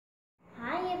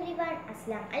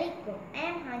Assalamu alaikum. I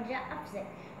am Hajara Afzal.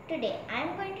 Today I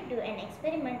am going to do an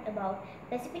experiment about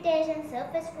precipitation,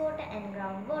 surface water and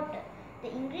groundwater. The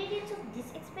ingredients of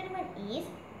this experiment is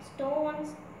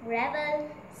stones, gravel,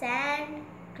 sand,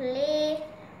 clay,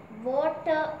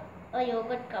 water, a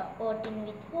yogurt cup coating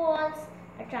with holes,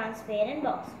 a transparent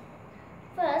box.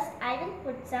 First I will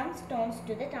put some stones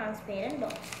to the transparent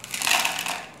box.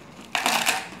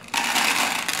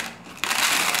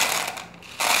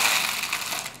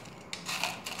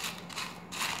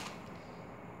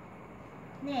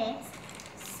 Next,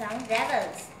 some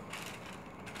gravels.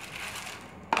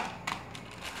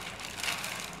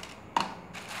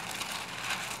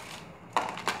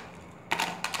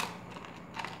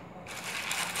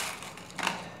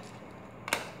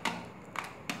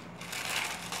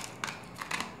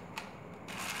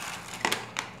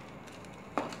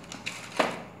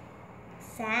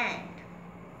 Sand.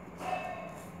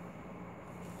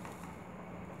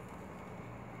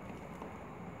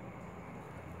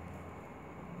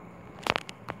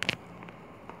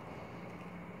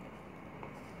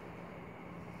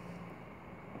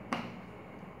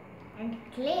 And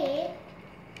clay,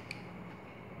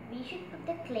 we should put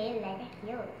the clay like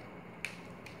here.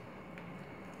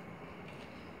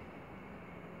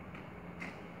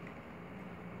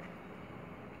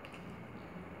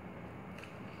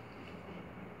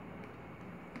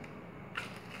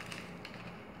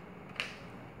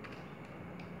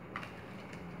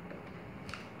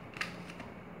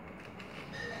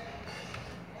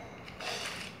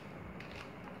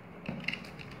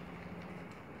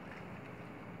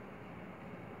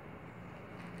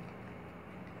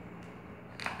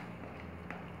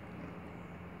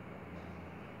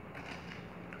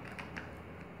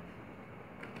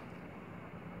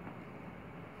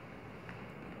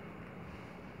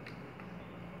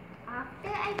 After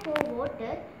I pour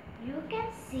water, you can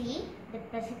see the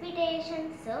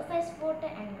precipitation, surface water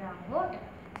and groundwater.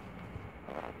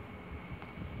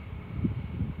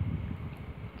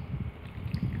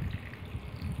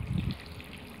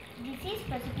 This is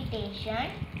precipitation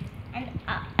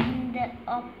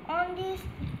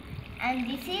and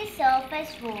this is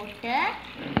surface water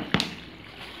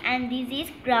and this is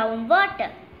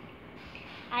groundwater.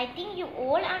 I think you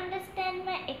all understand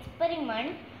my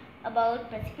experiment about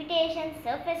precipitation,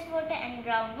 surface water and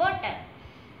groundwater.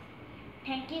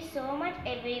 Thank you so much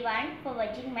everyone for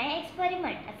watching my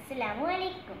experiment. Assalamu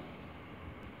alaikum.